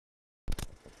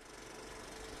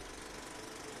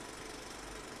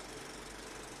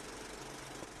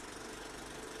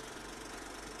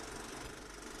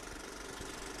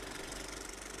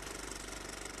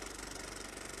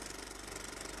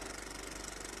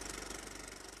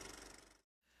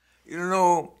You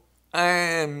know, I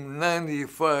am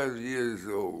 95 years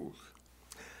old,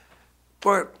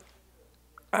 but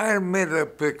I made a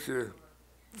picture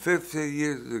 50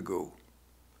 years ago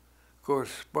called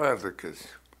Spartacus.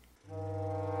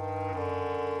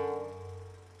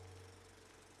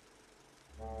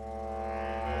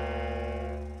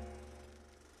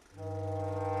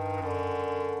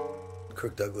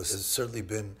 Kirk Douglas has certainly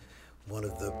been one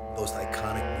of the most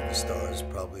iconic movie stars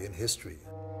probably in history.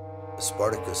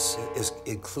 Spartacus is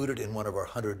included in one of our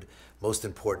 100 most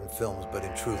important films, but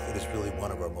in truth, it is really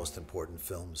one of our most important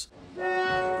films.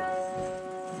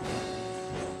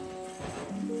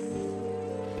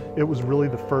 It was really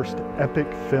the first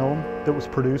epic film that was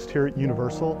produced here at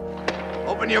Universal.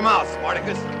 Open your mouth,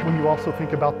 Spartacus. When you also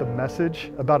think about the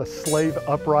message about a slave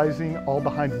uprising all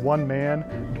behind one man,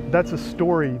 that's a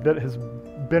story that has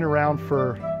been around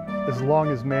for as long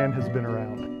as man has been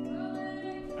around.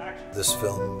 This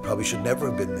film probably should never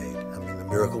have been made. I mean, the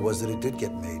miracle was that it did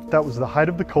get made. That was the height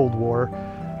of the Cold War.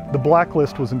 The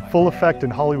blacklist was in full effect in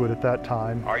Hollywood at that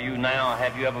time. Are you now,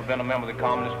 have you ever been a member of the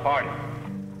Communist Party?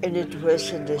 And it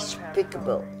was a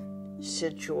despicable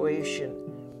situation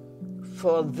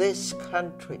for this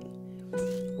country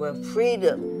where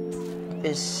freedom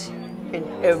is in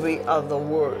every other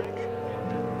word.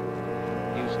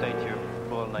 You state your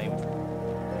full name.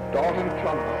 Dalton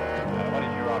Trumbo. What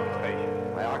is your occupation?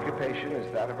 My occupation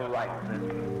is that of a writer.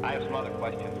 I have some other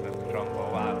questions, Mr.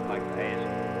 Trumbo, I'd like to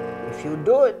ask. If you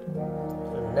do it,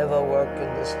 you'll never work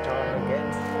in this town again.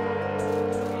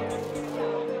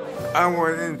 I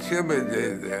was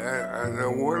intimidated. I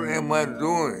said, what am I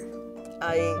doing?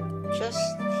 I just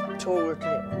told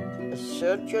him,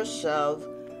 assert yourself,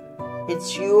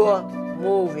 it's your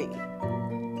movie,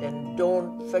 and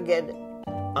don't forget it.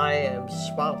 I am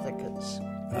Spartacus.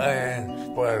 I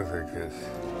am Spartacus.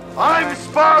 I'm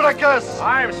Spartacus!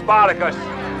 I'm Spartacus.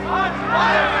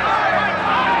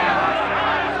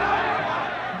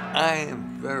 I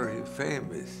am very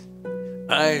famous.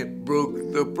 I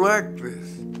broke the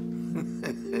blacklist.